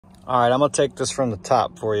All right, I'm gonna take this from the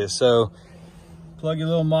top for you. So plug your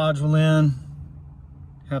little module in.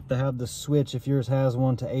 Have to have the switch if yours has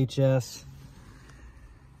one to HS.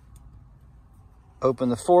 Open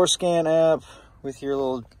the Forscan app with your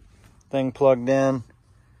little thing plugged in.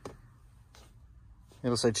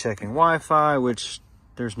 It'll say checking Wi-Fi, which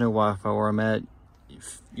there's no Wi-Fi where I'm at.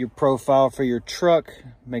 Your profile for your truck,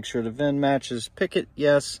 make sure the VIN matches. Pick it,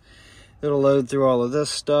 yes. It'll load through all of this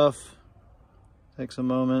stuff. Takes a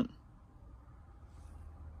moment.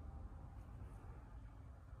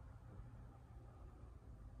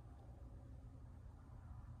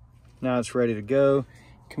 Now it's ready to go.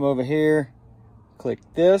 Come over here, click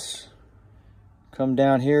this. Come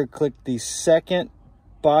down here, click the second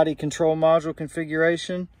body control module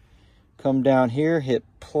configuration. Come down here, hit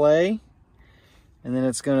play. And then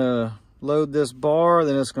it's gonna load this bar,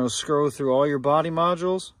 then it's gonna scroll through all your body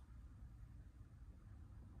modules.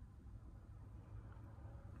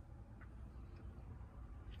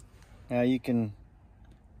 Now you can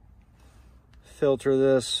filter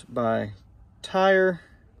this by tire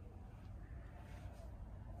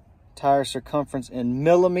circumference in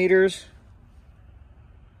millimeters.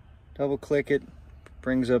 Double click it,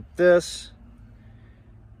 brings up this.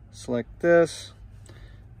 Select this.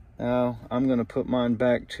 Now I'm gonna put mine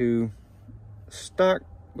back to stock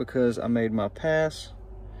because I made my pass.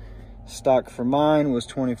 Stock for mine was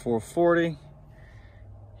 2440.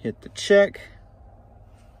 Hit the check.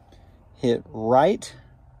 Hit right.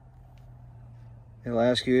 It'll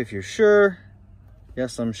ask you if you're sure.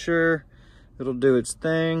 Yes, I'm sure. It'll do its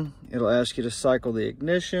thing. It'll ask you to cycle the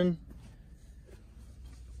ignition.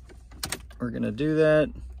 We're gonna do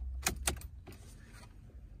that.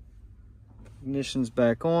 Ignition's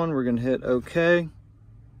back on. We're gonna hit OK.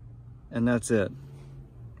 And that's it.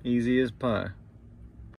 Easy as pie.